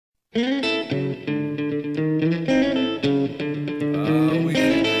We can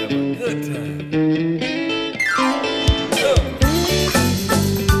have a good time.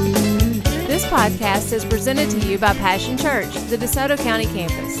 This podcast is presented to you by Passion Church, the DeSoto County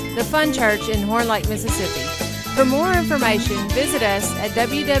campus, the fun church in Horn Lake, Mississippi. For more information, visit us at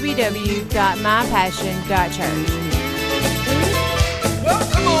www.mypassion.church.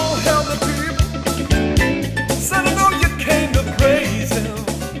 Well, come on, help the people. Son, I know you came to praise him. I'm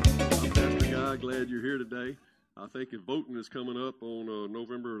Pastor Guy. Glad you're here today. I think if voting is coming up on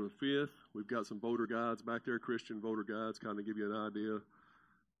November the 5th, we've got some voter guides back there, Christian voter guides, kind of give you an idea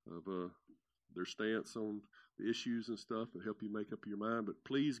of their stance on the issues and stuff and help you make up your mind. But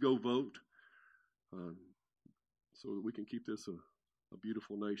please go vote so that we can keep this a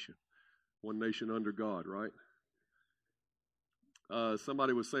beautiful nation. One nation under God, right?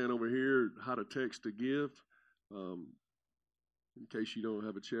 Somebody was saying over here how to text to give. In case you don't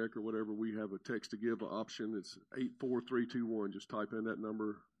have a check or whatever, we have a text to give option. It's 84321. Just type in that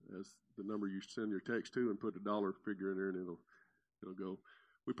number as the number you send your text to and put a dollar figure in there and it'll go.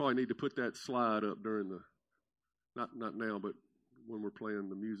 We probably need to put that slide up during the, not now, but when we're playing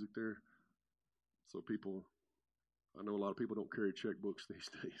the music there. So people, I know a lot of people don't carry checkbooks these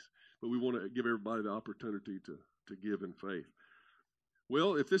days, but we want to give everybody the opportunity to give in faith.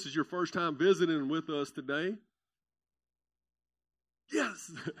 Well, if this is your first time visiting with us today,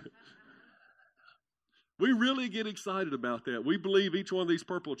 yes, we really get excited about that. We believe each one of these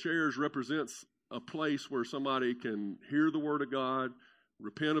purple chairs represents a place where somebody can hear the Word of God,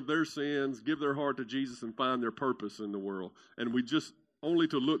 repent of their sins, give their heart to Jesus, and find their purpose in the world. And we just only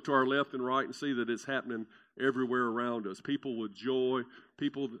to look to our left and right and see that it's happening everywhere around us. People with joy,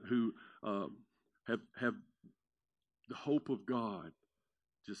 people who have the hope of God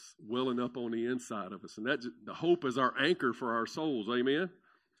just welling up on the inside of us. And that the hope is our anchor for our souls. Amen?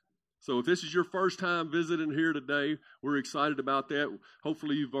 So if this is your first time visiting here today, we're excited about that.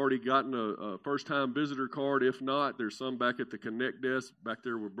 Hopefully you've already gotten a first-time visitor card. If not, there's some back at the Connect desk back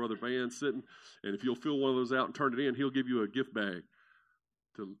there where Brother Van's sitting. And if you'll fill one of those out and turn it in, he'll give you a gift bag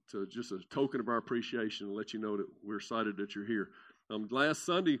to just a token of our appreciation and let you know that we're excited that you're here. Last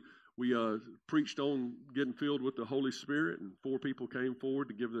Sunday, we preached on getting filled with the Holy Spirit, and 4 people came forward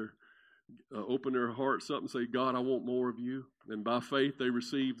to give their open their hearts up and say, God, I want more of you. And by faith, they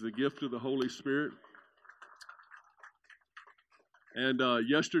received the gift of the Holy Spirit. And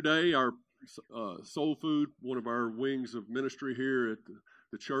yesterday, our Soul Food, one of our wings of ministry here at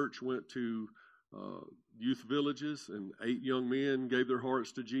the church, went to youth villages, and 8 young men gave their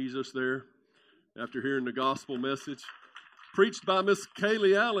hearts to Jesus there after hearing the gospel message. Preached by Miss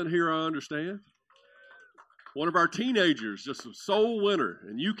Kaylee Allen here, I understand. One of our teenagers, just a soul winner.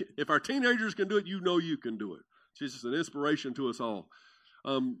 And if our teenagers can do it, you know you can do it. She's just an inspiration to us all.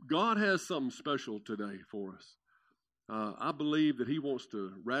 God has something special today for us. I believe that He wants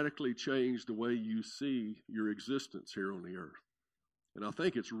to radically change the way you see your existence here on the earth. And I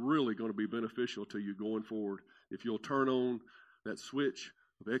think it's really going to be beneficial to you going forward if you'll turn on that switch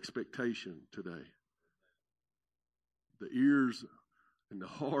of expectation today. The ears and the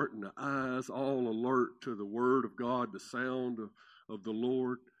heart and the eyes all alert to the Word of God, the sound of the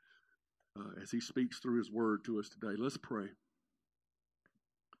Lord as He speaks through His Word to us today. Let's pray.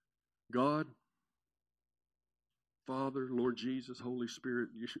 God, Father, Lord Jesus, Holy Spirit,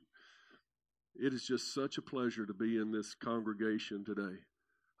 it is just such a pleasure to be in this congregation today.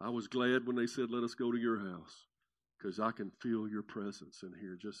 I was glad when they said, let us go to your house, because I can feel your presence in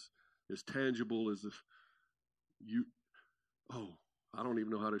here, just as tangible as if I don't even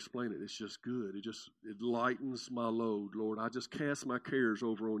know how to explain it. It's just good. It lightens my load, Lord. I just cast my cares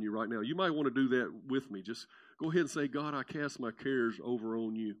over on you right now. You might want to do that with me. Just go ahead and say, God, I cast my cares over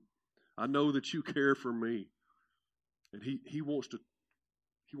on you. I know that you care for me. And He wants to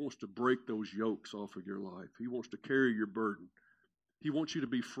break those yokes off of your life. He wants to carry your burden. He wants you to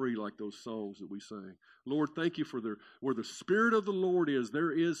be free like those songs that we sang. Lord, thank you for where the Spirit of the Lord is,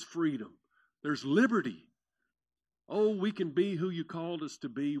 there is freedom. There's liberty. Oh, we can be who you called us to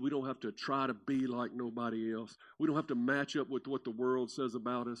be. We don't have to try to be like nobody else. We don't have to match up with what the world says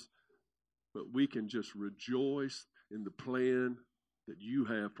about us. But we can just rejoice in the plan that you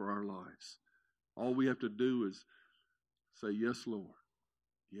have for our lives. All we have to do is say, yes, Lord.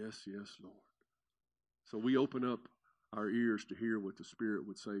 Yes, yes, Lord. So we open up our ears to hear what the Spirit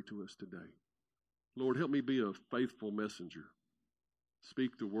would say to us today. Lord, help me be a faithful messenger.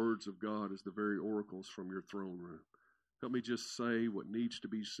 Speak the words of God as the very oracles from your throne room. Help me just say what needs to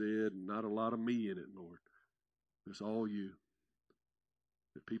be said and not a lot of me in it, Lord. It's all you,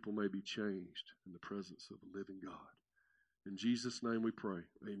 that people may be changed in the presence of the living God. In Jesus' name we pray.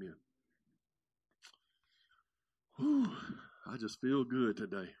 Amen. Whew, I just feel good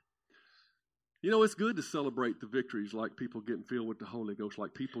today. You know, it's good to celebrate the victories like people getting filled with the Holy Ghost,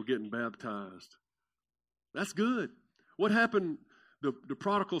 like people getting baptized. That's good. What happened to the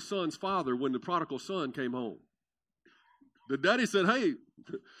prodigal son's father when the prodigal son came home? The daddy said, hey,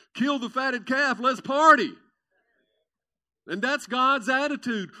 kill the fatted calf, let's party. And that's God's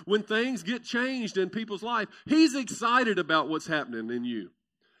attitude when things get changed in people's life. He's excited about what's happening in you.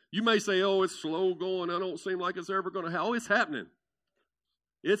 You may say, oh, it's slow going. I don't seem like it's ever going to happen. Oh, it's happening.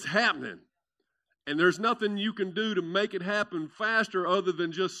 It's happening. And there's nothing you can do to make it happen faster other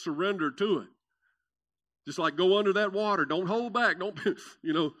than just surrender to it. Just like go under that water. Don't hold back. Don't,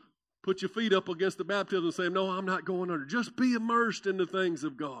 put your feet up against the baptism and say, no, I'm not going under. Just be immersed in the things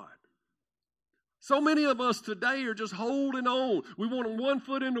of God. So many of us today are just holding on. We want 1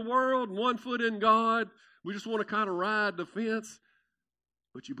 foot in the world and 1 foot in God. We just want to kind of ride the fence.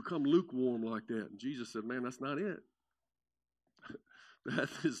 But you become lukewarm like that. And Jesus said, man, that's not it. That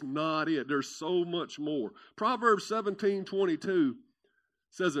is not it. There's so much more. Proverbs 17:22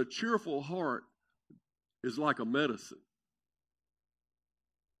 says a cheerful heart is like a medicine.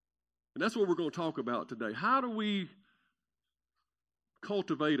 And that's what we're going to talk about today. How do we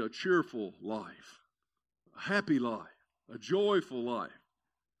cultivate a cheerful life, a happy life, a joyful life?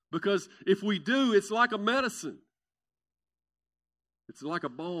 Because if we do, it's like a medicine. It's like a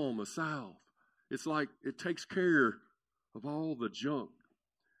balm, a salve. It's like it takes care of all the junk.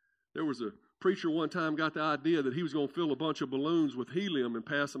 There was a preacher one time got the idea that he was going to fill a bunch of balloons with helium and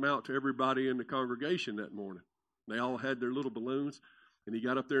pass them out to everybody in the congregation that morning. They all had their little balloons. And he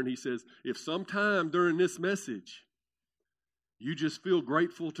got up there and he says, if sometime during this message you just feel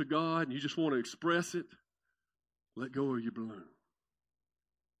grateful to God and you just want to express it, let go of your balloon.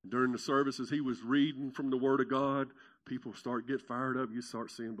 And during the services he was reading from the Word of God, people start get fired up. You start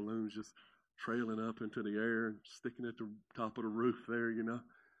seeing balloons just trailing up into the air and sticking at the top of the roof there, And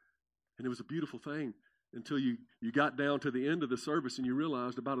it was a beautiful thing until you got down to the end of the service and you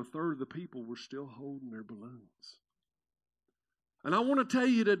realized about a third of the people were still holding their balloons. And I want to tell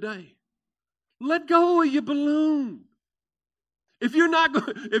you today, let go of your balloon. If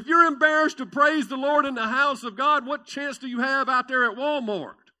you're embarrassed to praise the Lord in the house of God, what chance do you have out there at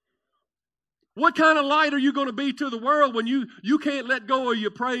Walmart? What kind of light are you going to be to the world when you can't let go of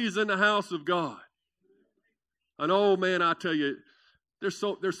your praise in the house of God? And oh man, I tell you, there's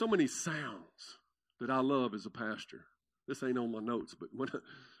so many sounds that I love as a pastor. This ain't on my notes, but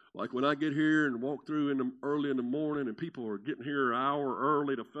when I get here and walk through early in the morning and people are getting here an hour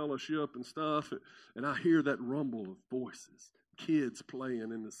early to fellowship and stuff, and I hear that rumble of voices, kids playing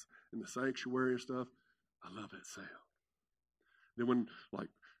in the sanctuary and stuff, I love that sound. Then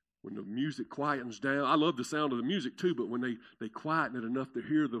when the music quietens down, I love the sound of the music too, but when they quieten it enough to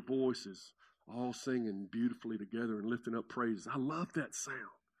hear the voices all singing beautifully together and lifting up praises, I love that sound.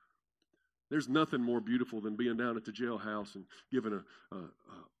 There's nothing more beautiful than being down at the jailhouse and giving an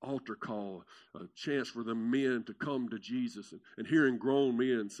altar call, a chance for the men to come to Jesus and hearing grown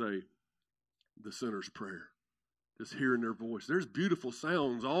men say the sinner's prayer. Just hearing their voice. There's beautiful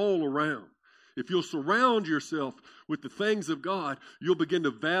sounds all around. If you'll surround yourself with the things of God, you'll begin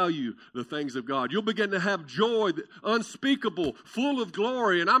to value the things of God. You'll begin to have joy, unspeakable, full of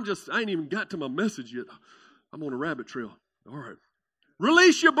glory. And I ain't even got to my message yet. I'm on a rabbit trail. All right.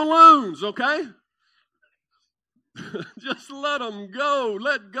 Release your balloons, okay? Just let them go.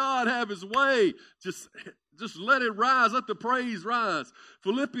 Let God have His way. Just let it rise. Let the praise rise.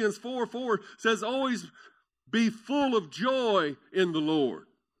 Philippians 4:4 says, always be full of joy in the Lord.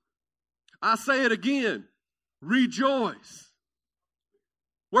 I say it again. Rejoice.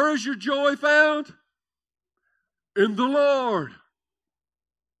 Where is your joy found? In the Lord.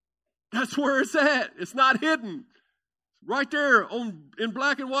 That's where it's at. It's not hidden. Right there in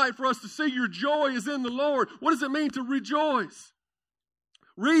black and white for us to see. Your joy is in the Lord. What does it mean to rejoice?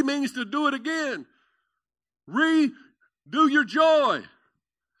 Means to do it again. Redo your joy.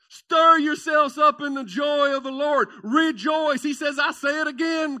 Stir yourselves up in the joy of the Lord. Rejoice. He says, I say it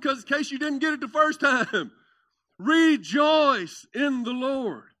again because in case you didn't get it the first time. Rejoice in the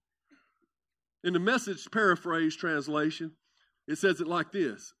Lord. In the Message Paraphrase translation, it says it like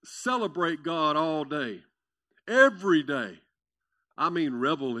this. Celebrate God all day. Every day. I mean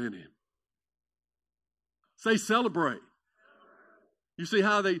revel in Him. Say celebrate. You see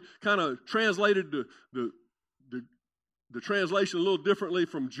how they kind of translated the translation a little differently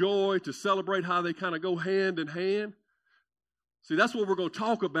from joy to celebrate, how they kind of go hand in hand. See, that's what we're going to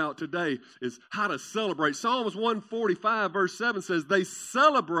talk about today, is how to celebrate. Psalms 145, verse 7 says, they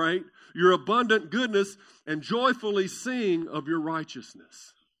celebrate your abundant goodness and joyfully sing of your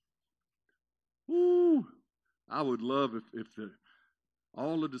righteousness. Woo! I would love if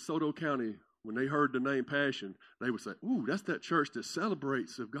all of DeSoto County, when they heard the name Passion, they would say, ooh, that's that church that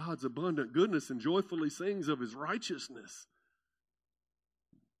celebrates of God's abundant goodness and joyfully sings of his righteousness.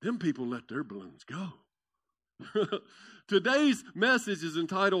 Them people let their balloons go. Today's message is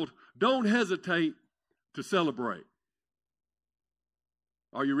entitled, Don't Hesitate to Celebrate.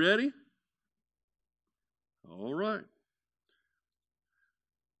 Are you ready? All right.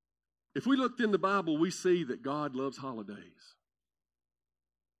 If we looked in the Bible, we see that God loves holidays.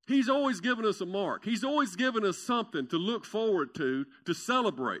 He's always given us a mark. He's always given us something to look forward to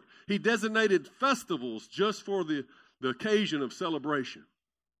celebrate. He designated festivals just for the occasion of celebration.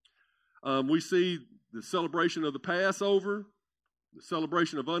 We see the celebration of the Passover, the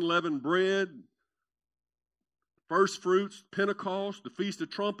celebration of unleavened bread, first fruits, Pentecost, the Feast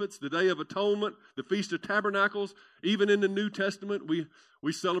of Trumpets, the Day of Atonement, the Feast of Tabernacles. Even in the New Testament,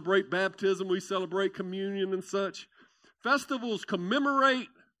 we celebrate baptism, we celebrate communion and such. Festivals commemorate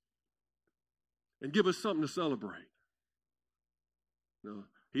and give us something to celebrate. No,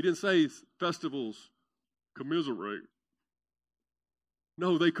 he didn't say festivals commiserate.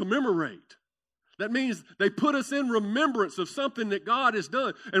 No, they commemorate. That means they put us in remembrance of something that God has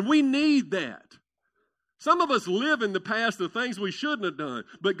done. And we need that. Some of us live in the past of things we shouldn't have done.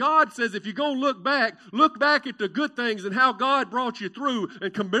 But God says if you're going to look back at the good things and how God brought you through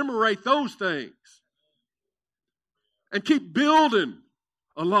and commemorate those things. And keep building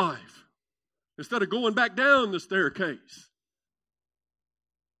a life instead of going back down the staircase.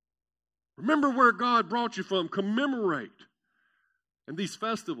 Remember where God brought you from. Commemorate. And these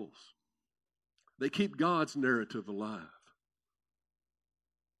festivals, they keep God's narrative alive.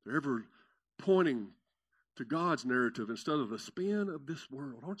 They're ever pointing to God's narrative instead of the spin of this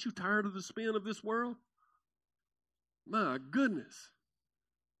world. Aren't you tired of the spin of this world? My goodness.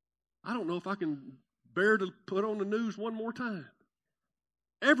 I don't know if I can bear to put on the news one more time.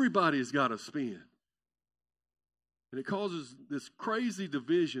 Everybody's got a spin. And it causes this crazy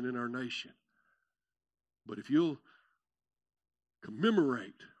division in our nation. But if you'll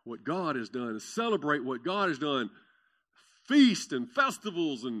commemorate what God has done, celebrate what God has done, feast and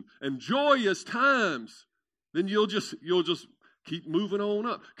festivals and joyous times, then you'll just keep moving on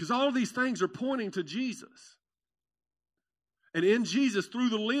up. Because all these things are pointing to Jesus. And in Jesus, through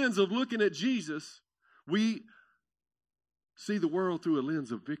the lens of looking at Jesus, we see the world through a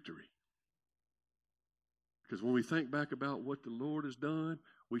lens of victory. Because when we think back about what the Lord has done,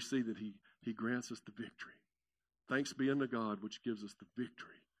 we see that He grants us the victory. Thanks be unto God, which gives us the victory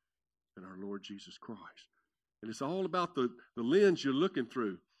in our Lord Jesus Christ. And it's all about the lens you're looking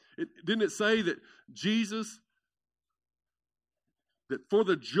through. Didn't it say that Jesus, that for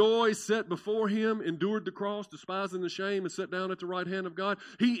the joy set before him, endured the cross, despising the shame, and sat down at the right hand of God?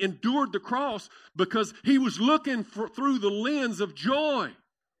 He endured the cross because he was looking through the lens of joy.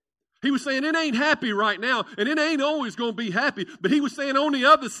 He was saying, it ain't happy right now, and it ain't always going to be happy. But he was saying, on the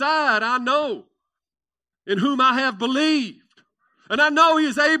other side, I know in whom I have believed. And I know he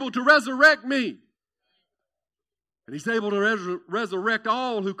is able to resurrect me. And he's able to resurrect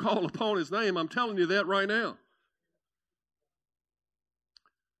all who call upon his name. I'm telling you that right now.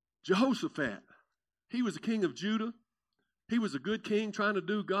 Jehoshaphat, he was a king of Judah. He was a good king trying to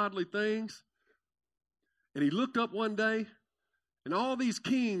do godly things. And he looked up one day, and all these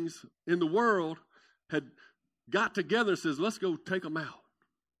kings in the world had got together and says, let's go take them out.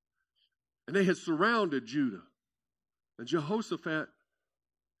 And they had surrounded Judah. And Jehoshaphat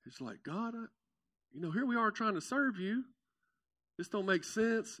is like, God, here we are trying to serve you. This don't make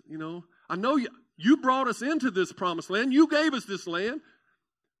sense. I know you brought us into this promised land. You gave us this land.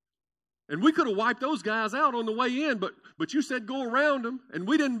 And we could have wiped those guys out on the way in, but you said go around them, and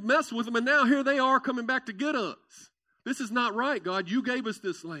we didn't mess with them, and now here they are coming back to get us. This is not right, God. You gave us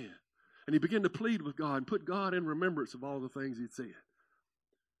this land. And he began to plead with God and put God in remembrance of all the things he'd said.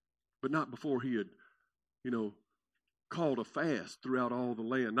 But not before he had, called a fast throughout all the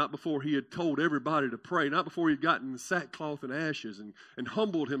land. Not before he had told everybody to pray. Not before he had gotten sackcloth and ashes and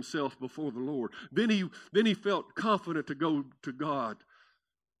humbled himself before the Lord. Then he felt confident to go to God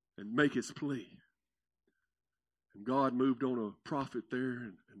and make his plea. And God moved on a prophet there,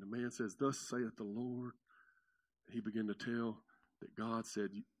 and the man says, thus saith the Lord. And he began to tell that God said,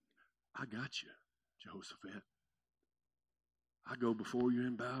 I got you, Jehoshaphat. I go before you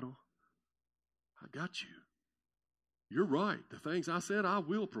in battle. I got you. you're right. The things I said, I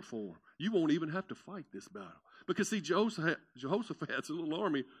will perform. You won't even have to fight this battle. Because, see, Jehoshaphat's little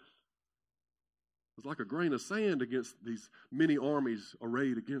army was like a grain of sand against these many armies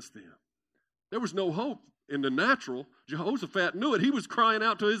arrayed against them. There was no hope in the natural. Jehoshaphat knew it. He was crying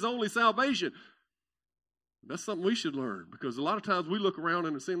out to his only salvation. That's something we should learn, because a lot of times we look around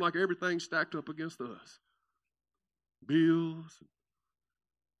and it seems like everything's stacked up against us. Bills,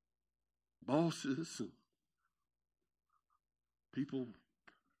 bosses, and people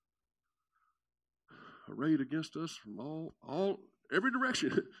arrayed against us from every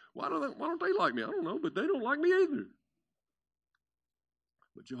direction. Why don't they like me? I don't know, but they don't like me either.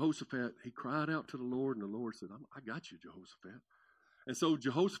 But Jehoshaphat, he cried out to the Lord, and the Lord said, I got you, Jehoshaphat. And so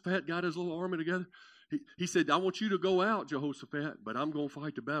Jehoshaphat got his little army together. He said, I want you to go out, Jehoshaphat, but I'm going to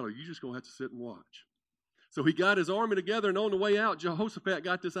fight the battle. You're just going to have to sit and watch. So he got his army together, and on the way out, Jehoshaphat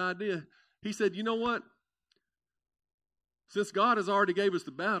got this idea. He said, you know what? Since God has already gave us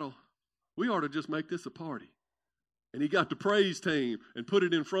the battle, we ought to just make this a party. And he got the praise team and put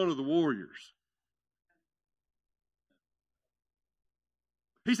it in front of the warriors.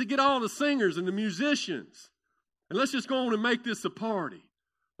 He said, get all the singers and the musicians, and let's just go on and make this a party.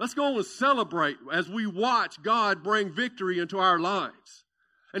 Let's go on and celebrate as we watch God bring victory into our lives.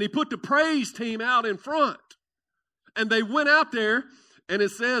 And he put the praise team out in front. And they went out there, and it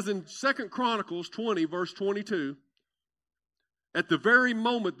says in 2 Chronicles 20, verse 22, at the very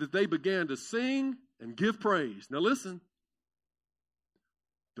moment that they began to sing and give praise. Now listen,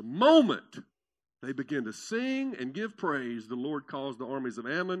 the moment they began to sing and give praise, the Lord caused the armies of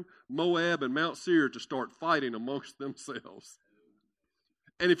Ammon, Moab, and Mount Seir to start fighting amongst themselves.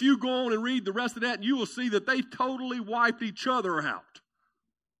 And if you go on and read the rest of that, you will see that they totally wiped each other out.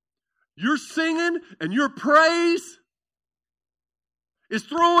 Your singing and your praise is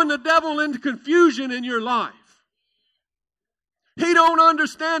throwing the devil into confusion in your life. He don't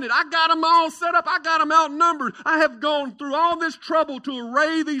understand it. I got them all set up. I got them outnumbered. I have gone through all this trouble to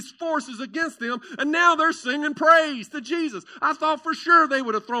array these forces against them, and now they're singing praise to Jesus. I thought for sure they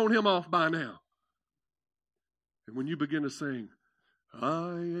would have thrown him off by now. And when you begin to sing,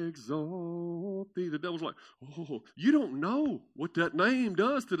 I exalt thee, the devil's like, oh, you don't know what that name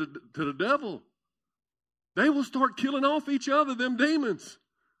does to the devil. They will start killing off each other, them demons.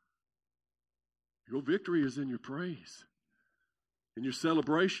 Your victory is in your praise, in your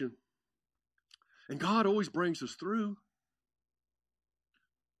celebration. And God always brings us through.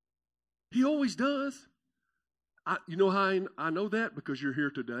 He always does. You know how I know that? Because you're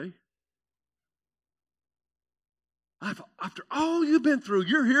here today. After all you've been through,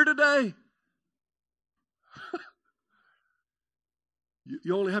 you're here today.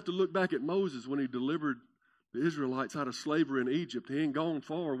 You only have to look back at Moses when he delivered the Israelites out of slavery in Egypt. He ain't gone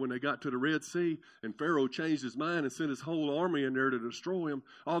far when they got to the Red Sea, and Pharaoh changed his mind and sent his whole army in there to destroy him.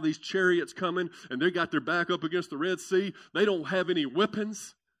 All these chariots coming, and they got their back up against the Red Sea. They don't have any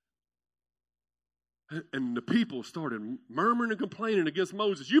weapons. And the people started murmuring and complaining against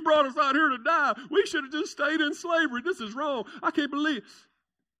Moses. You brought us out here to die. We should have just stayed in slavery. This is wrong. I can't believe it.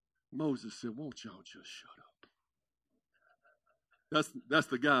 Moses said, won't y'all just shut up? That's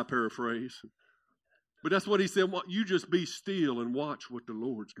the guy paraphrase. But that's what he said. You just be still and watch what the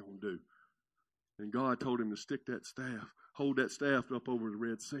Lord's going to do. And God told him to stick that staff, hold that staff up over the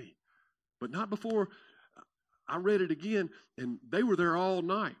Red Sea. But not before. I read it again, and they were there all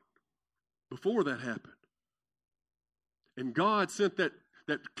night before that happened. And God sent that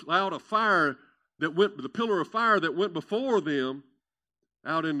cloud of fire the pillar of fire that went before them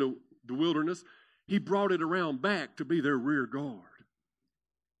out in the wilderness. He brought it around back to be their rear guard.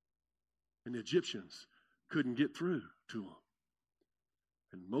 And the Egyptians couldn't get through to them.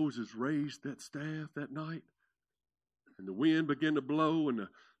 And Moses raised that staff that night, and the wind began to blow, and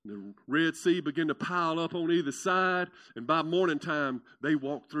the Red Sea began to pile up on either side, and by morning time, they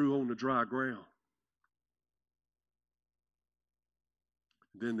walked through on the dry ground.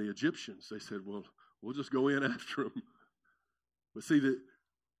 Then the Egyptians, they said, well, we'll just go in after them. But see, that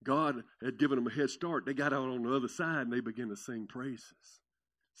God had given them a head start. They got out on the other side, and they began to sing praises.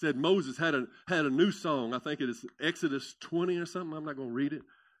 Said Moses had a new song. I think it is Exodus 20 or something. I'm not going to read it,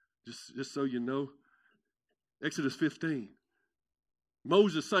 just so you know. Exodus 15.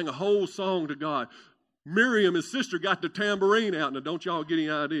 Moses sang a whole song to God. Miriam, his sister, got the tambourine out. Now, don't y'all get any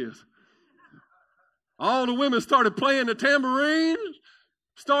ideas? All the women started playing the tambourine,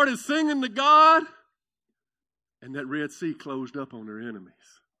 started singing to God, and that Red Sea closed up on their enemies.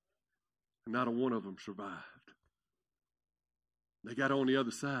 And not a one of them survived. They got on the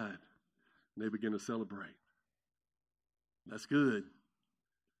other side, and they began to celebrate. That's good.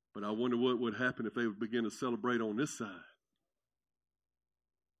 But I wonder what would happen if they would begin to celebrate on this side.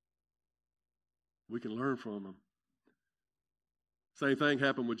 We can learn from them. Same thing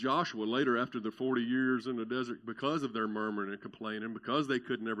happened with Joshua later after the 40 years in the desert because of their murmuring and complaining, because they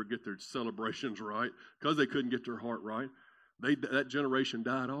could never get their celebrations right, because they couldn't get their heart right. That generation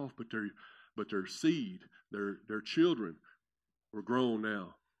died off, but their seed, their children were grown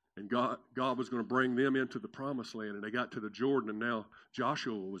now. And God was going to bring them into the promised land. And they got to the Jordan, and now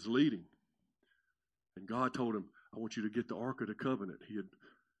Joshua was leading. And God told him, I want you to get the Ark of the Covenant. He had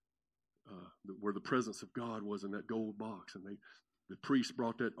where the presence of God was in that gold box. And the priests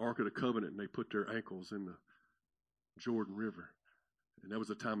brought that Ark of the Covenant, and they put their ankles in the Jordan River. And that was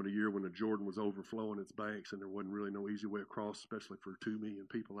a time of the year when the Jordan was overflowing its banks, and there wasn't really no easy way across, especially for 2 million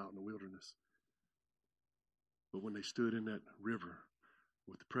people out in the wilderness. But when they stood in that river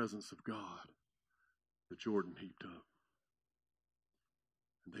with the presence of God, the Jordan heaped up.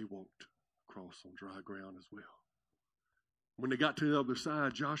 And they walked across on dry ground as well. When they got to the other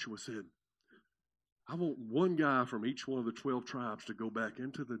side, Joshua said, I want one guy from each one of the 12 tribes to go back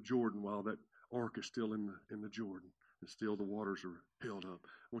into the Jordan while that ark is still in the Jordan and still the waters are held up.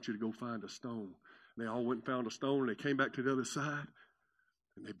 I want you to go find a stone. And they all went and found a stone, and they came back to the other side,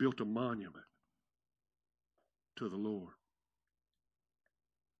 and they built a monument to the Lord.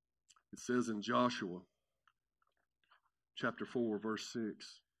 It says in Joshua chapter 4, verse 6, it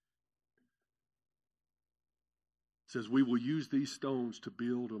says, we will use these stones to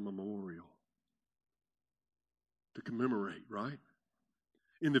build a memorial, to commemorate, right?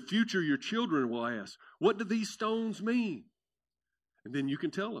 In the future, your children will ask, what do these stones mean? And then you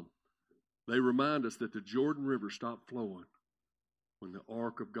can tell them. They remind us that the Jordan River stopped flowing when the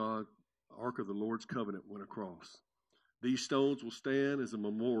Ark of the Lord's covenant went across. These stones will stand as a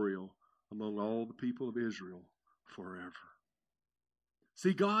memorial among all the people of Israel forever.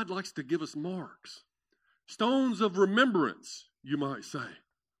 See, God likes to give us marks. Stones of remembrance, you might say.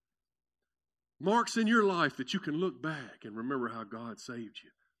 Marks in your life that you can look back and remember how God saved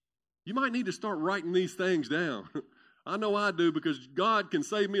you. You might need to start writing these things down. I know I do, because God can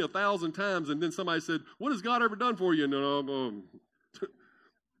save me 1,000 times, and then somebody said, what has God ever done for you? No.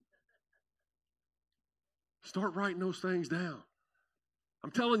 Start writing those things down.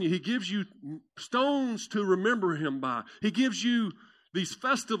 I'm telling you, He gives you stones to remember Him by. He gives you these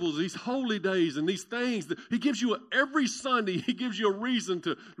festivals, these holy days, and these things. He gives you every Sunday, He gives you a reason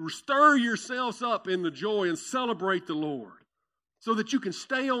to stir yourselves up in the joy and celebrate the Lord so that you can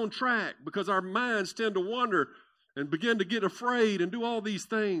stay on track, because our minds tend to wander and begin to get afraid and do all these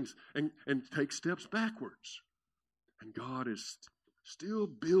things and take steps backwards. And God is still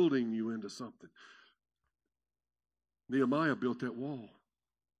building you into something. Nehemiah built that wall.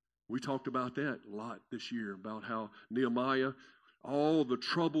 We talked about that a lot this year, about how Nehemiah, all the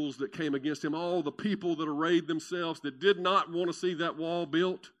troubles that came against him, all the people that arrayed themselves that did not want to see that wall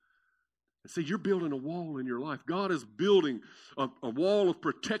built. And see, you're building a wall in your life. God is building a wall of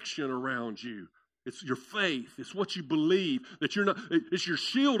protection around you. It's your faith. It's what you believe. That you're not. It's your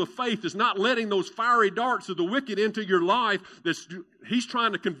shield of faith. It's not letting those fiery darts of the wicked into your life. He's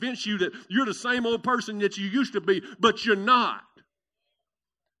trying to convince you that you're the same old person that you used to be, but you're not.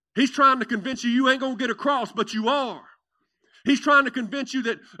 He's trying to convince you ain't going to get across, but you are. He's trying to convince you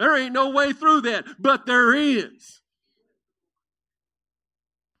that there ain't no way through that, but there is.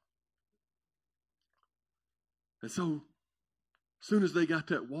 And so, as soon as they got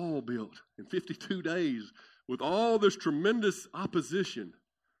that wall built in 52 days, with all this tremendous opposition,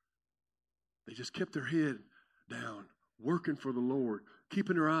 they just kept their head down, working for the Lord,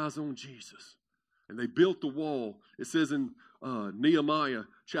 keeping their eyes on Jesus. And they built the wall. It says in Nehemiah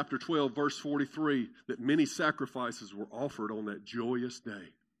chapter 12, verse 43, that many sacrifices were offered on that joyous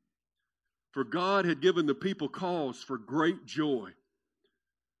day. For God had given the people cause for great joy.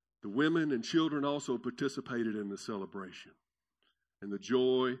 The women and children also participated in the celebration. And the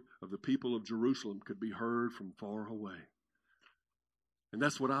joy of the people of Jerusalem could be heard from far away. And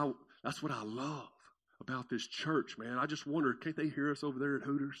that's what I love about this church, man. I just wonder, can't they hear us over there at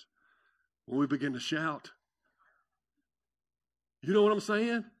Hooters when we begin to shout? You know what I'm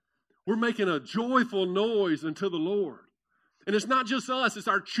saying? We're making a joyful noise unto the Lord. And it's not just us, it's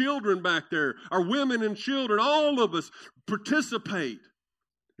our children back there, our women and children, all of us participate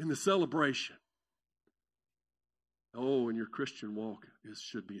in the celebration. Oh, and your Christian walk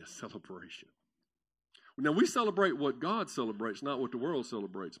should be a celebration. Now, we celebrate what God celebrates, not what the world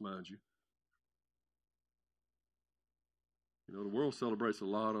celebrates, mind you. You know, the world celebrates a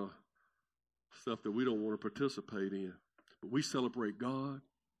lot of stuff that we don't want to participate in. But we celebrate God,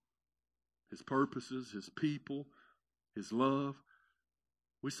 His purposes, His people, His love.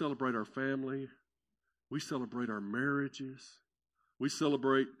 We celebrate our family. We celebrate our marriages. We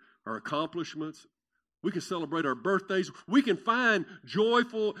celebrate our accomplishments, We can celebrate our birthdays. We can find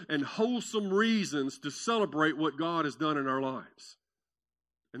joyful and wholesome reasons to celebrate what God has done in our lives.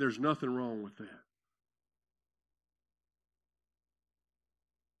 And there's nothing wrong with that.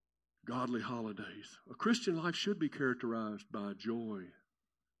 Godly holidays. A Christian life should be characterized by joy,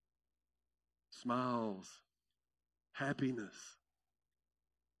 smiles, happiness.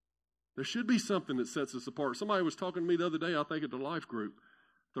 There should be something that sets us apart. Somebody was talking to me the other day, I think at the life group,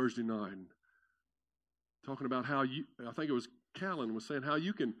 Thursday night, talking about how I think it was Callan was saying how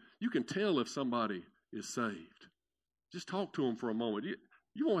you can tell if somebody is saved. Just talk to them for a moment.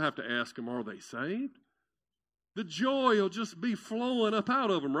 You won't have to ask them, are they saved? The joy will just be flowing up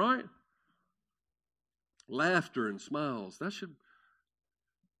out of them, right? Laughter and smiles.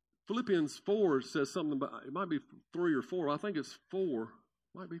 Philippians 4 says something about, it might be 3 or 4. I think it's 4.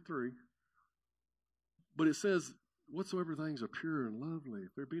 Might be 3. But it says, whatsoever things are pure and lovely,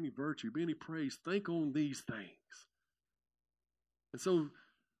 if there be any virtue, be any praise, think on these things. And so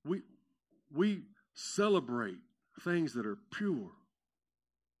we celebrate things that are pure.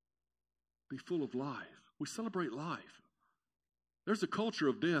 Be full of life. We celebrate life. There's a culture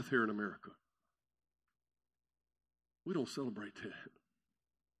of death here in America. We don't celebrate that.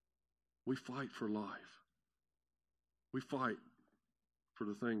 We fight for life. We fight for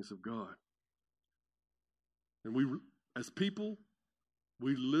the things of God. And we, as people,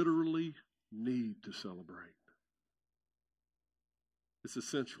 we literally need to celebrate. It's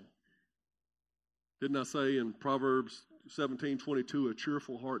essential. Didn't I say in Proverbs 17:22, a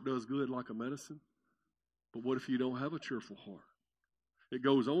cheerful heart does good like a medicine? But what if you don't have a cheerful heart? It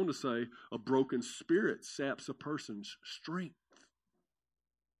goes on to say, a broken spirit saps a person's strength.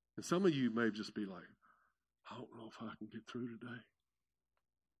 And some of you may just be like, I don't know if I can get through today.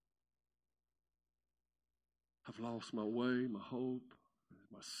 I've lost my way, my hope,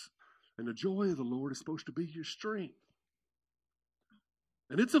 and the joy of the Lord is supposed to be your strength.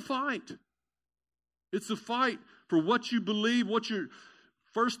 And it's a fight. It's a fight for what you believe, what your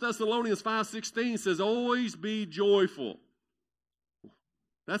 1 Thessalonians 5:16 says, always be joyful.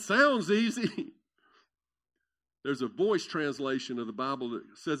 That sounds easy. There's a voice translation of the Bible that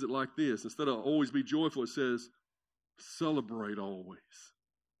says it like this. Instead of always be joyful, it says celebrate always.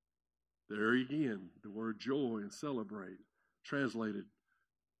 There again, the word joy and celebrate, translated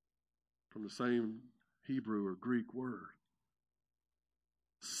from the same Hebrew or Greek word.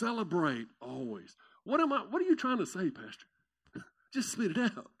 Celebrate always. What are you trying to say, Pastor? Just spit it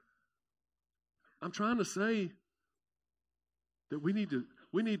out. I'm trying to say that we need to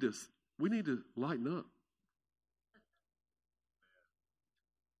lighten up.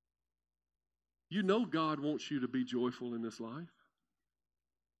 You know God wants you to be joyful in this life.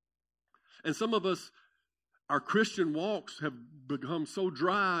 And some of us, our Christian walks have become so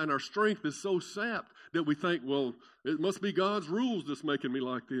dry and our strength is so sapped that we think, well, it must be God's rules that's making me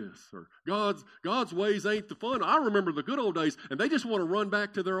like this. Or God's ways ain't the fun. I remember the good old days, and they just want to run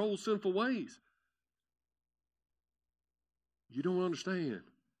back to their old sinful ways. You don't understand.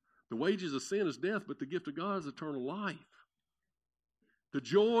 The wages of sin is death, but the gift of God is eternal life. The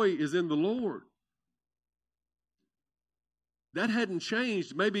joy is in the Lord. That hadn't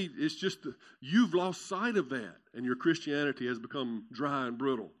changed. Maybe it's just you've lost sight of that and your Christianity has become dry and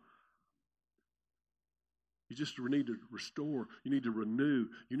brittle. You just need to restore. You need to renew.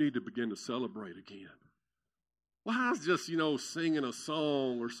 You need to begin to celebrate again. Well, how's just, singing a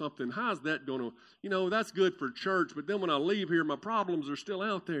song or something, how's that going to, that's good for church, but then when I leave here, my problems are still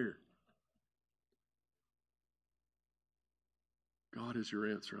out there. God is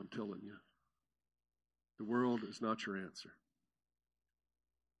your answer, I'm telling you. The world is not your answer.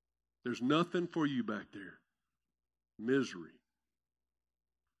 There's nothing for you back there. Misery.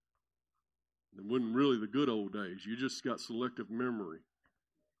 It wasn't really the good old days. You just got selective memory.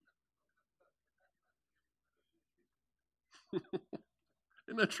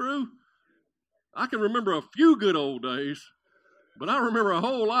 Isn't that true? I can remember a few good old days, but I remember a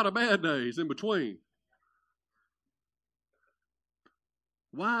whole lot of bad days in between.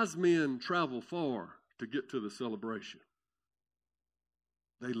 Wise men travel far to get to the celebration.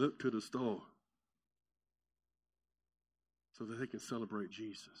 They look to the star so that they can celebrate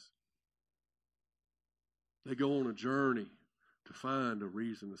Jesus. They go on a journey to find a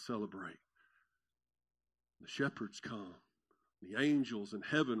reason to celebrate. The shepherds come. The angels in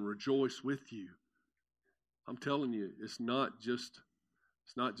heaven rejoice with you. I'm telling you, it's not just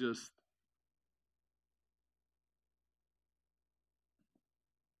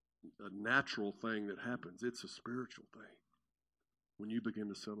a natural thing that happens. It's a spiritual thing. When you begin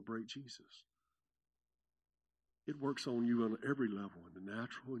to celebrate Jesus, it works on you on every level, in the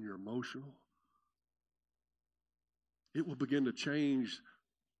natural, in your emotional. it will begin to change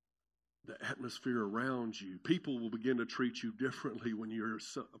the atmosphere around you. People will begin to treat you differently when you're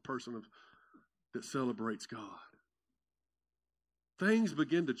a person that celebrates God. Things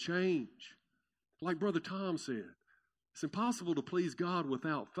begin to change. Like Brother Tom said, it's impossible to please God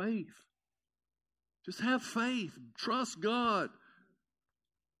without faith. Just have faith. Trust God.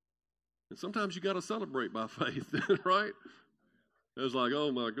 And sometimes you got to celebrate by faith, right? It's like,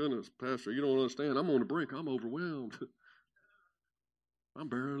 oh my goodness, Pastor, you don't understand. I'm on the brink. I'm overwhelmed. I'm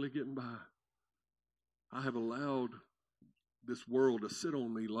barely getting by. I have allowed this world to sit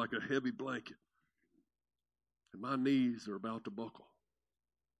on me like a heavy blanket. And my knees are about to buckle.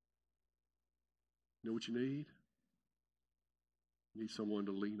 You know what you need? You need someone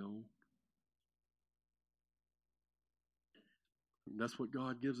to lean on. And that's what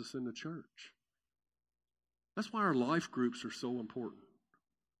God gives us in the church. That's why our life groups are so important.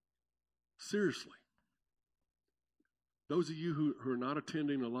 Seriously. Those of you who are not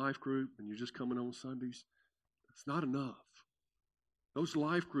attending a life group and you're just coming on Sundays, it's not enough. Those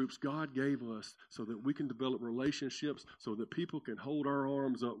life groups God gave us so that we can develop relationships, so that people can hold our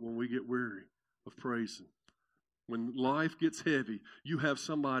arms up when we get weary of praising. When life gets heavy, you have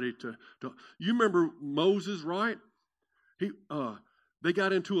somebody to you remember Moses, right? They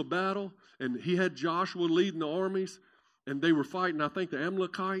got into a battle, and he had Joshua leading the armies, and they were fighting, I think, the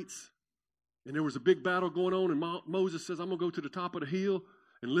Amalekites. And there was a big battle going on, and Moses says, I'm going to go to the top of the hill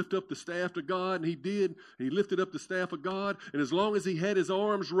and lift up the staff to God. And he did. And he lifted up the staff of God. And as long as he had his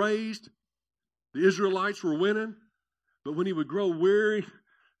arms raised, the Israelites were winning. But when he would grow weary,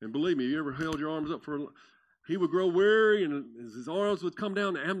 and believe me, you ever held your arms up he would grow weary, and as his arms would come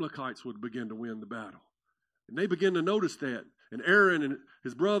down, the Amalekites would begin to win the battle. And they began to notice that. And Aaron and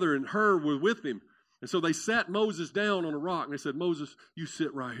his brother and Hur were with him. And so they sat Moses down on a rock, and they said, Moses, you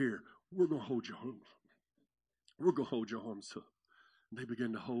sit right here. We're going to hold your arms. We're going to hold your arms up. And they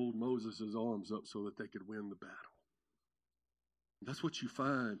began to hold Moses' arms up so that they could win the battle. And that's what you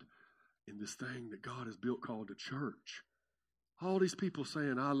find in this thing that God has built called the church. All these people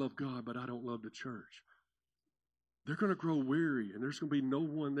saying, I love God, but I don't love the church. They're going to grow weary, and there's going to be no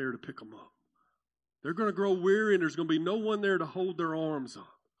one there to pick them up. They're going to grow weary, and there's going to be no one there to hold their arms up.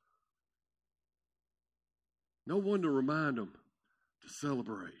 No one to remind them to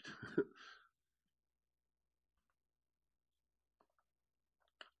celebrate.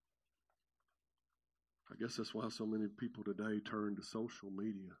 I guess that's why so many people today turn to social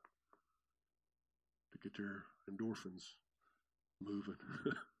media to get their endorphins moving.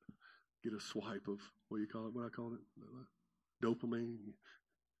 Get a swipe of, what do you call it? What I call it? Dopamine.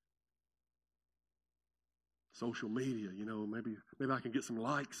 Social media, maybe I can get some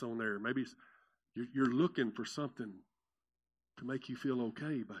likes on there. Maybe you're looking for something to make you feel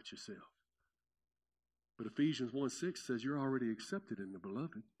okay about yourself. But Ephesians 1:6 says you're already accepted in the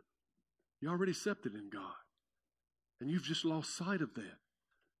beloved. You're already accepted in God. And you've just lost sight of that.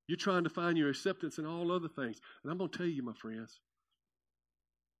 You're trying to find your acceptance in all other things. And I'm going to tell you, my friends,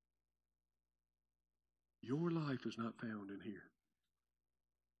 your life is not found in here.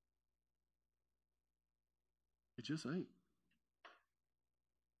 It just ain't.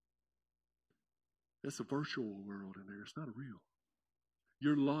 That's a virtual world in there. It's not real.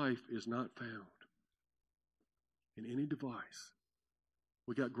 Your life is not found in any device.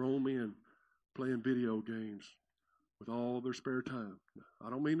 We got grown men playing video games with all their spare time.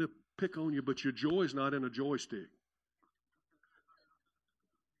 I don't mean to pick on you, but your joy is not in a joystick.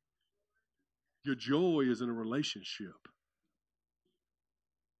 Your joy is in a relationship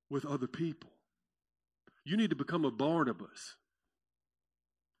with other people. You need to become a Barnabas.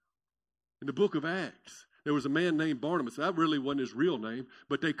 In the book of Acts, there was a man named Barnabas. That really wasn't his real name,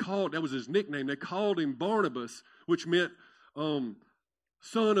 but that was his nickname. They called him Barnabas, which meant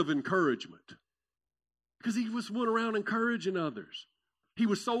son of encouragement. Because he went around encouraging others. He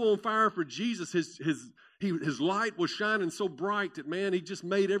was so on fire for Jesus. His light was shining so bright that, man, he just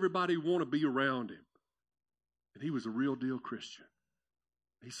made everybody want to be around him. And he was a real deal Christian.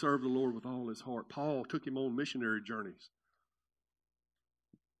 He served the Lord with all his heart. Paul took him on missionary journeys.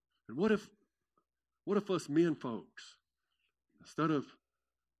 And what if us men folks, instead of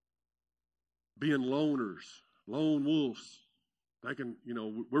being loners, lone wolves, thinking,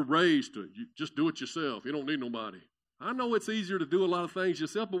 we're raised to just do it yourself. You don't need nobody. I know it's easier to do a lot of things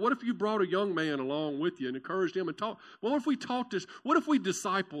yourself, but what if you brought a young man along with you and encouraged him and taught? What if we taught this? What if we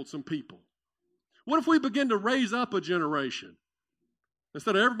discipled some people? What if we begin to raise up a generation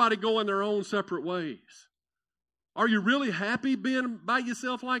instead of everybody going their own separate ways? Are you really happy being by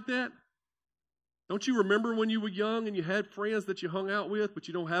yourself like that? Don't you remember when you were young and you had friends that you hung out with, but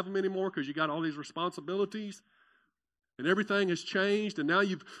you don't have them anymore because you got all these responsibilities? and everything has changed, and now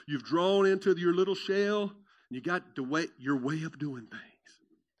you've drawn into your little shell, and you got your way of doing things.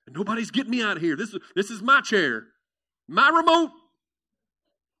 And nobody's getting me out of here. This is my chair, my remote,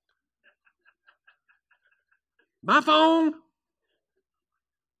 my phone.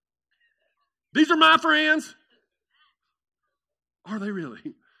 These are my friends. Are they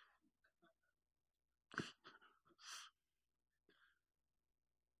really?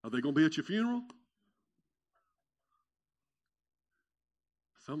 Are they going to be at your funeral?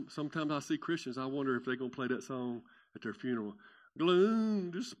 Sometimes I see Christians, I wonder if they're going to play that song at their funeral.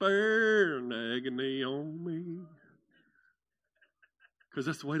 Gloom, despair, and agony on me. Because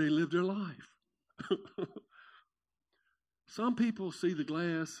that's the way they live their life. Some people see the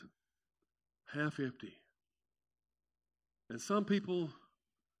glass half empty. And some people,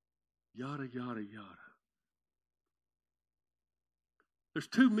 yada, yada, yada. There's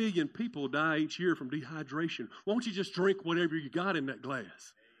 2 million people die each year from dehydration. Why don't you just drink whatever you got in that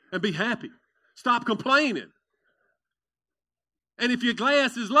glass and be happy? Stop complaining. And if your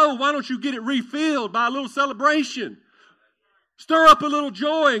glass is low, why don't you get it refilled by a little celebration? Stir up a little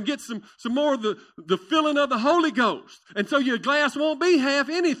joy and get some more of the filling of the Holy Ghost. And so your glass won't be half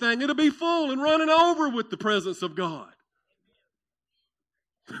anything. It'll be full and running over with the presence of God.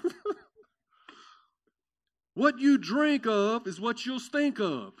 What you drink of is what you'll stink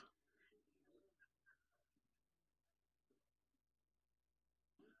of.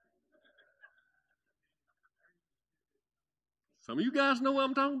 Some of you guys know what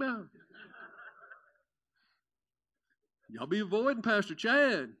I'm talking about. Y'all be avoiding Pastor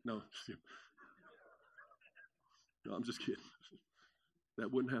Chad. No, I'm just kidding.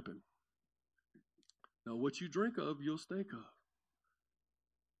 That wouldn't happen. Now, what you drink of, you'll stink of.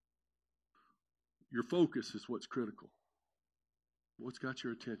 Your focus is what's critical. What's got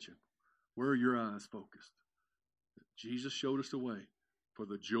your attention? Where are your eyes focused? Jesus showed us the way. For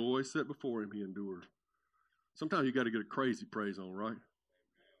the joy set before him, he endured. Sometimes you got to get a crazy praise on, right?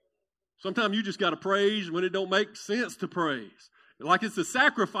 Sometimes you just got to praise when it don't make sense to praise. Like it's a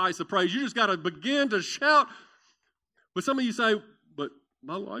sacrifice of praise. You just got to begin to shout. But some of you say, but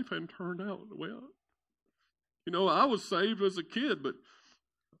my life hadn't turned out the way I was saved as a kid, but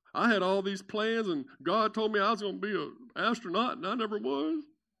I had all these plans, and God told me I was going to be an astronaut, and I never was.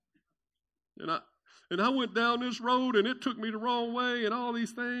 And I went down this road, and it took me the wrong way, and all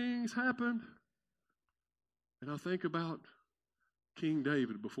these things happened. And I think about King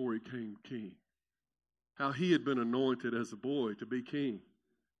David before he became king, how he had been anointed as a boy to be king,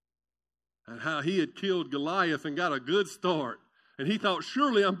 and how he had killed Goliath and got a good start. And he thought,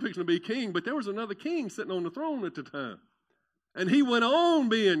 surely I'm fixing to be king, but there was another king sitting on the throne at the time. And he went on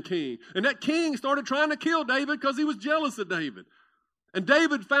being king. And that king started trying to kill David because he was jealous of David. And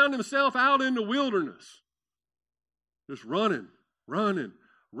David found himself out in the wilderness. Just running. Man,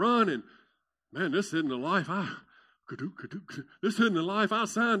 this isn't the life I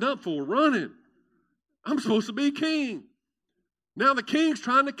signed up for, running. I'm supposed to be king. Now the king's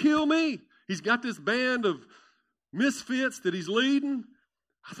trying to kill me. He's got this band of misfits that he's leading.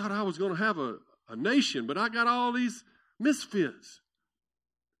 I thought I was going to have a nation, but I got all these misfits.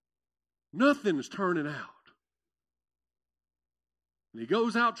 Nothing's turning out. And he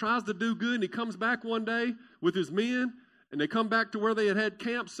goes out, tries to do good, and he comes back one day with his men, and they come back to where they had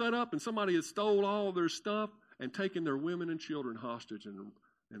camp set up, and somebody had stole all their stuff and taken their women and children hostage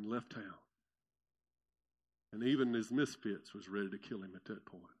and left town. And even his misfits was ready to kill him at that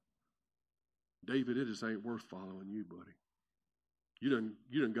point. David, it just ain't worth following you, buddy. You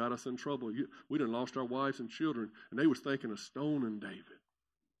done got us in trouble. We done lost our wives and children, and they was thinking of stoning David.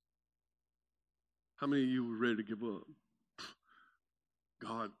 How many of you were ready to give up?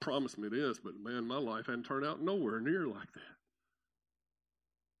 God promised me this, but man, my life hadn't turned out nowhere near like that.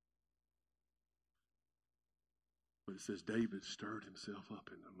 But it says David stirred himself up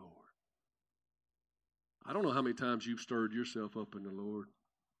in the Lord. I don't know how many times you've stirred yourself up in the Lord,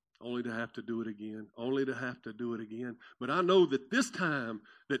 only to have to do it again, But I know that this time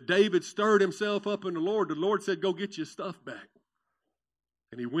that David stirred himself up in the Lord said, go get your stuff back.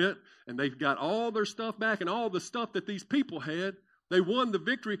 And he went, and they've got all their stuff back, and all the stuff that these people had. They won the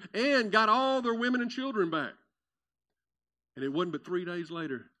victory and got all their women and children back. And it wasn't but 3 days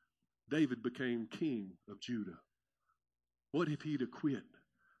later, David became king of Judah. What if he'd have quit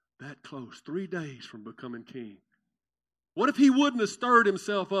that close, 3 days from becoming king? What if he wouldn't have stirred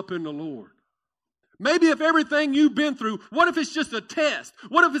himself up in the Lord? Maybe if everything you've been through, what if it's just a test?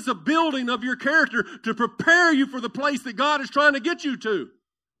 What if it's a building of your character to prepare you for the place that God is trying to get you to?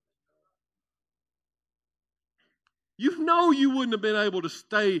 You know you wouldn't have been able to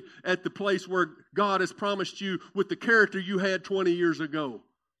stay at the place where God has promised you with the character you had 20 years ago.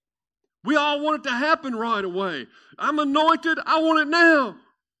 We all want it to happen right away. I'm anointed. I want it now.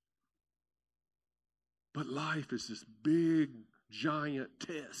 But life is this big, giant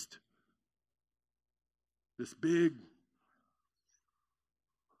test. This big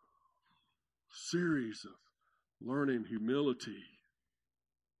series of learning humility.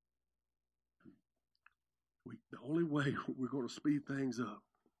 The only way we're going to speed things up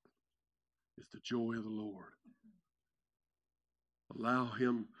is the joy of the Lord. Allow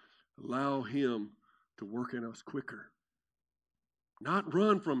Him to work in us quicker. Not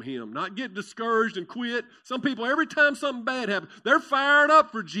run from Him. Not get discouraged and quit. Some people, every time something bad happens, they're fired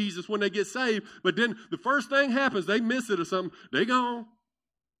up for Jesus when they get saved. But then the first thing happens, they miss it or something, they gone.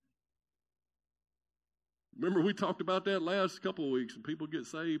 Remember we talked about that last couple of weeks. And people get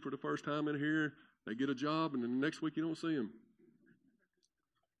saved for the first time in here. They get a job, and then the next week you don't see them.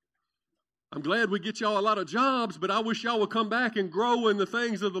 I'm glad we get y'all a lot of jobs, but I wish y'all would come back and grow in the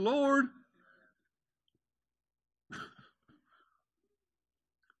things of the Lord.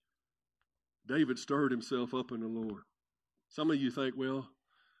 David stirred himself up in the Lord. Some of you think, well,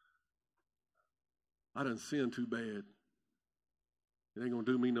 I done sinned too bad. It ain't going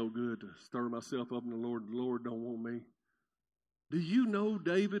to do me no good to stir myself up in the Lord. The Lord don't want me. Do you know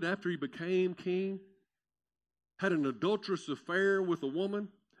David, after he became king, had an adulterous affair with a woman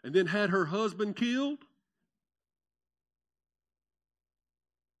and then had her husband killed?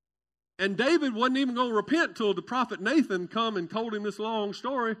 And David wasn't even going to repent till the prophet Nathan come and told him this long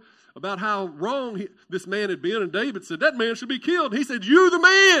story about how wrong this man had been. And David said, that man should be killed. And he said, you the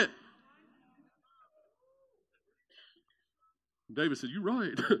man. And David said, you're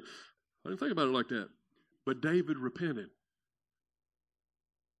right. I didn't think about it like that. But David repented.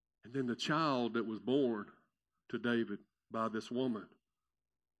 And then the child that was born to David by this woman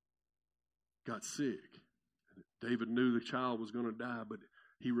got sick. David knew the child was going to die, but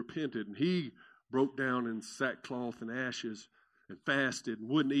he repented, and he broke down in sackcloth and ashes and fasted and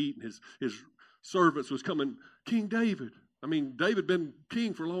wouldn't eat. And his servants was coming, King David. I mean, David had been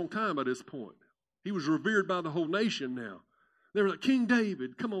king for a long time by this point. He was revered by the whole nation now. They were like, King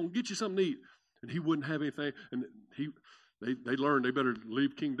David, come on, get you something to eat. And he wouldn't have anything. And they learned they better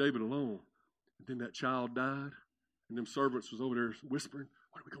leave King David alone. And then that child died, and them servants was over there whispering,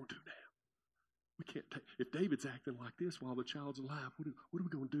 what are we going to do now? We can't take, if David's acting like this while the child's alive, what are we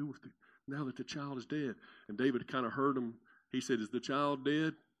going to do with it now that the child is dead? And David kind of heard him. He said, is the child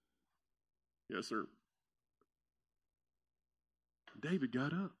dead? Yes, sir. David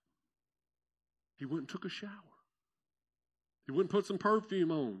got up. He went and took a shower. He went and put some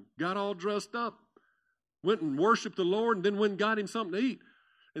perfume on, got all dressed up, went and worshiped the Lord, and then went and got him something to eat.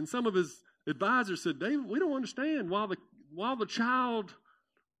 And some of his advisors said, David, we don't understand. While the child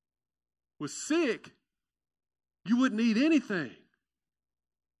was sick, you wouldn't eat anything.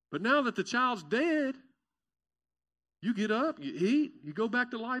 But now that the child's dead, you get up, you eat, you go back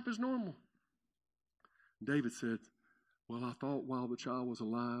to life as normal. David said, well, I thought while the child was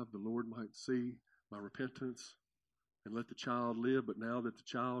alive, the Lord might see my repentance and let the child live. But now that the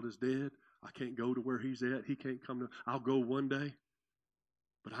child is dead, I can't go to where he's at. He can't come to, I'll go one day,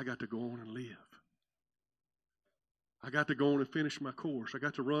 but I got to go on and live. I got to go on and finish my course. I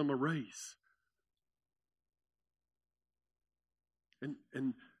got to run my race.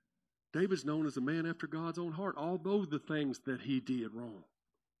 And David's known as a man after God's own heart, although the things that he did wrong.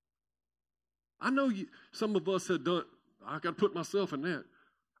 I know some of us have done, I got to put myself in that.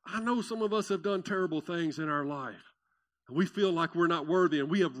 I know some of us have done terrible things in our life. And we feel like we're not worthy, and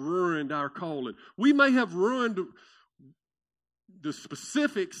we have ruined our calling. We may have ruined the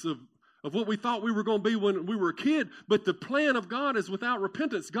specifics of what we thought we were going to be when we were a kid, but the plan of God is without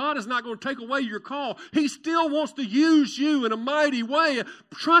repentance. God is not going to take away your call. He still wants to use you in a mighty way.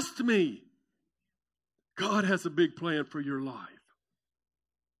 Trust me. God has a big plan for your life.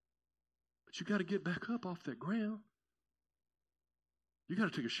 But you got to get back up off that ground. You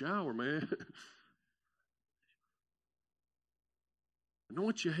got to take a shower, man.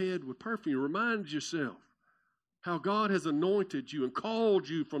 Anoint your head with perfume. Remind yourself how God has anointed you and called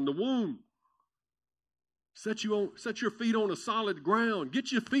you from the womb. Set your feet on a solid ground.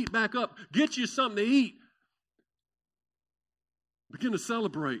 Get your feet back up. Get you something to eat. Begin to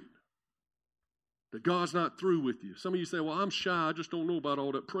celebrate that God's not through with you. Some of you say, well, I'm shy. I just don't know about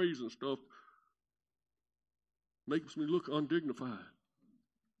all that praise and stuff. Makes me look undignified.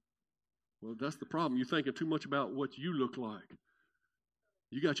 Well, that's the problem. You're thinking too much about what you look like.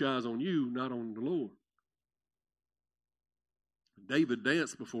 You got your eyes on you, not on the Lord. David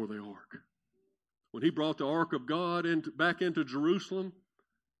danced before the ark. When he brought the ark of God back into Jerusalem,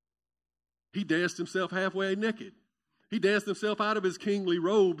 he danced himself halfway naked. He danced himself out of his kingly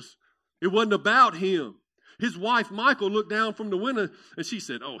robes. It wasn't about him. His wife, Michal, looked down from the window and she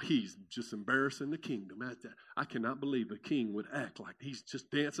said, oh, he's just embarrassing the kingdom. I cannot believe a king would act like he's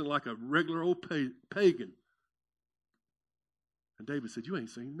just dancing like a regular old pagan. And David said, you ain't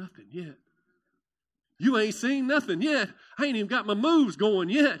seen nothing yet. You ain't seen nothing yet. I ain't even got my moves going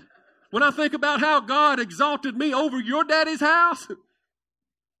yet. When I think about how God exalted me over your daddy's house,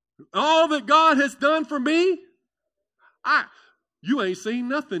 all that God has done for me, you ain't seen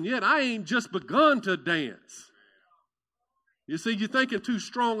nothing yet. I ain't just begun to dance. You see, you're thinking too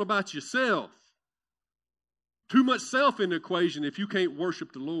strong about yourself. Too much self in the equation if you can't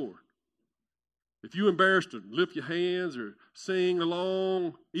worship the Lord. If you're embarrassed to lift your hands or sing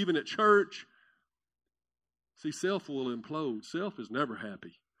along, even at church, see, self will implode. Self is never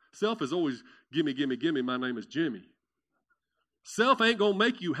happy. Self is always, gimme, gimme, gimme, my name is Jimmy. Self ain't going to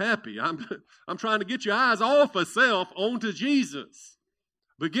make you happy. I'm trying to get your eyes off of self onto Jesus.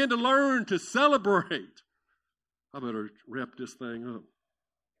 Begin to learn to celebrate. I better wrap this thing up.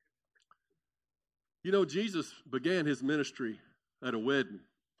 You know, Jesus began his ministry at a wedding.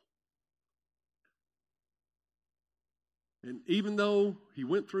 And even though he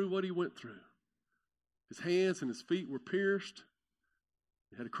went through what he went through, his hands and his feet were pierced.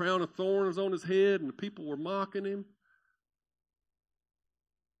 He had a crown of thorns on his head, and the people were mocking him.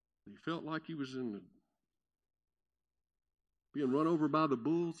 He felt like he was being run over by the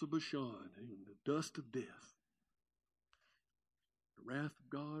bulls of Bashan, in the dust of death. The wrath of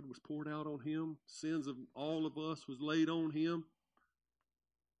God was poured out on him. Sins of all of us was laid on him.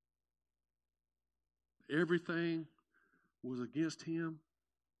 Everything was against him.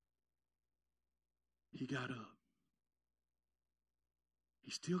 He got up.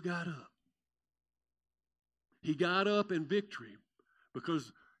 He still got up. He got up in victory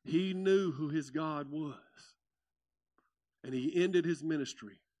because he knew who his God was. And he ended his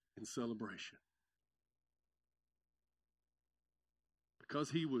ministry in celebration. Because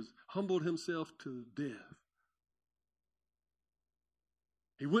he humbled himself to death.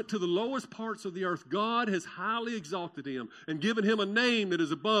 He went to the lowest parts of the earth. God has highly exalted him and given him a name that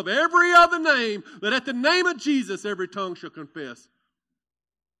is above every other name, that at the name of Jesus every tongue shall confess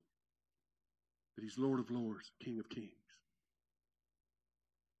that he's Lord of Lords, King of Kings.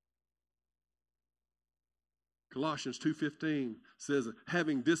 Colossians 2:15 says,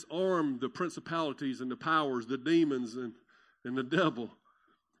 having disarmed the principalities and the powers, the demons and the devil,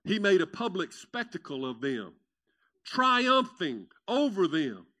 he made a public spectacle of them, triumphing over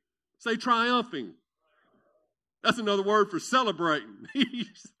them. Say triumphing. That's another word for celebrating.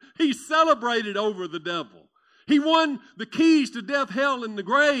 He celebrated over the devil. He won the keys to death, hell, and the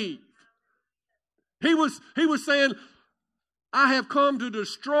grave. He was saying, I have come to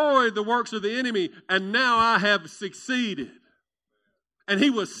destroy the works of the enemy, and now I have succeeded. And he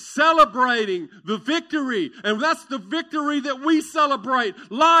was celebrating the victory. And that's the victory that we celebrate.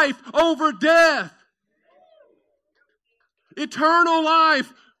 Life over death. Eternal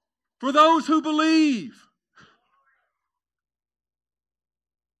life for those who believe.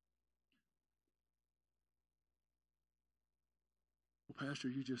 Well, Pastor,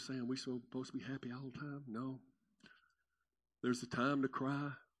 you just saying we're supposed to be happy all the time? No. There's a time to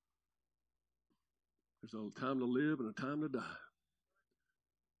cry. There's a time to live and a time to die.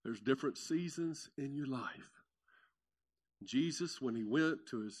 There's different seasons in your life. Jesus, when he went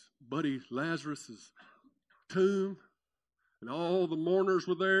to his buddy Lazarus' tomb, and all the mourners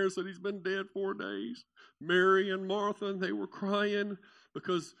were there, said he's been dead 4 days. Mary and Martha, and they were crying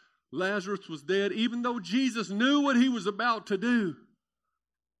because Lazarus was dead. Even though Jesus knew what he was about to do,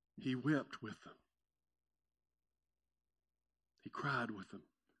 he wept with them. He cried with them.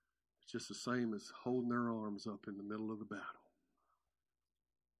 It's just the same as holding their arms up in the middle of the battle.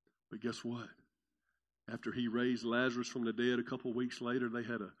 But guess what? After he raised Lazarus from the dead a couple of weeks later, they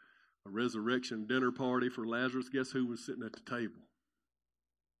had a resurrection dinner party for Lazarus. Guess who was sitting at the table?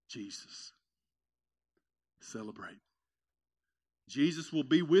 Jesus. Celebrate. Jesus will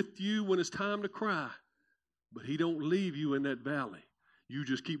be with you when it's time to cry, but he don't leave you in that valley. You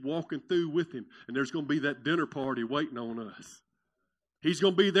just keep walking through with him, and there's going to be that dinner party waiting on us. He's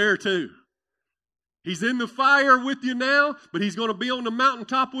going to be there too. He's in the fire with you now, but he's going to be on the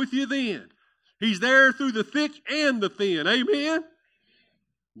mountaintop with you then. He's there through the thick and the thin. Amen?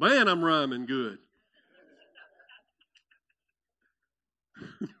 Man, I'm rhyming good.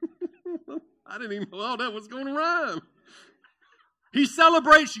 I didn't even know that was going to rhyme. He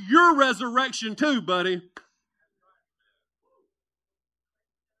celebrates your resurrection too, buddy.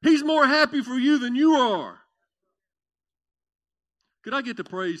 He's more happy for you than you are. Could I get the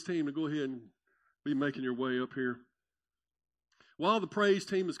praise team to go ahead and be making your way up here? While the praise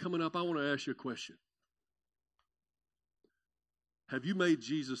team is coming up, I want to ask you a question. Have you made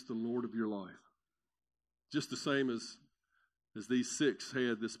Jesus the Lord of your life? Just the same as these 6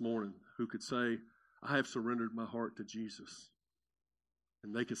 had this morning who could say, I have surrendered my heart to Jesus.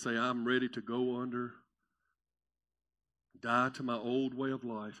 And they could say, I'm ready to go under, die to my old way of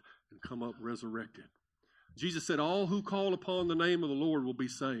life, and come up resurrected. Jesus said, all who call upon the name of the Lord will be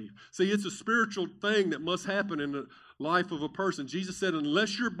saved. See, it's a spiritual thing that must happen in the life of a person. Jesus said,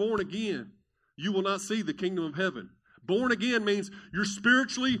 unless you're born again, you will not see the kingdom of heaven. Born again means you're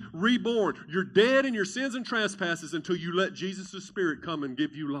spiritually reborn. You're dead in your sins and trespasses until you let Jesus' Spirit come and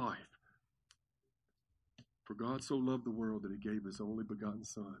give you life. For God so loved the world that he gave his only begotten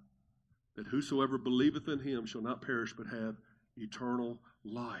Son, that whosoever believeth in him shall not perish but have eternal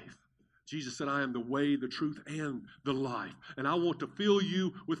life. Jesus said, I am the way, the truth, and the life. And I want to fill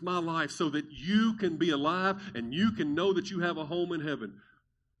you with my life so that you can be alive and you can know that you have a home in heaven.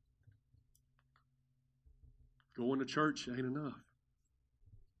 Going to church ain't enough.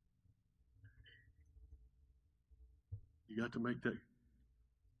 You got to make that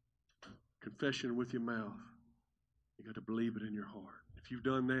confession with your mouth. You got to believe it in your heart. If you've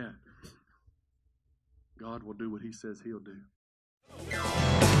done that, God will do what he says he'll do.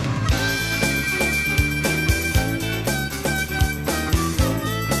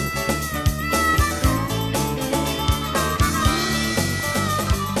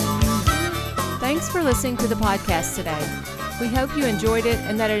 Thanks for listening to the podcast today. We hope you enjoyed it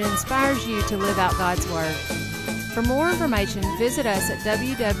and that it inspires you to live out God's Word. For more information, visit us at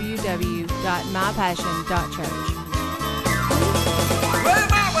www.mypassion.church.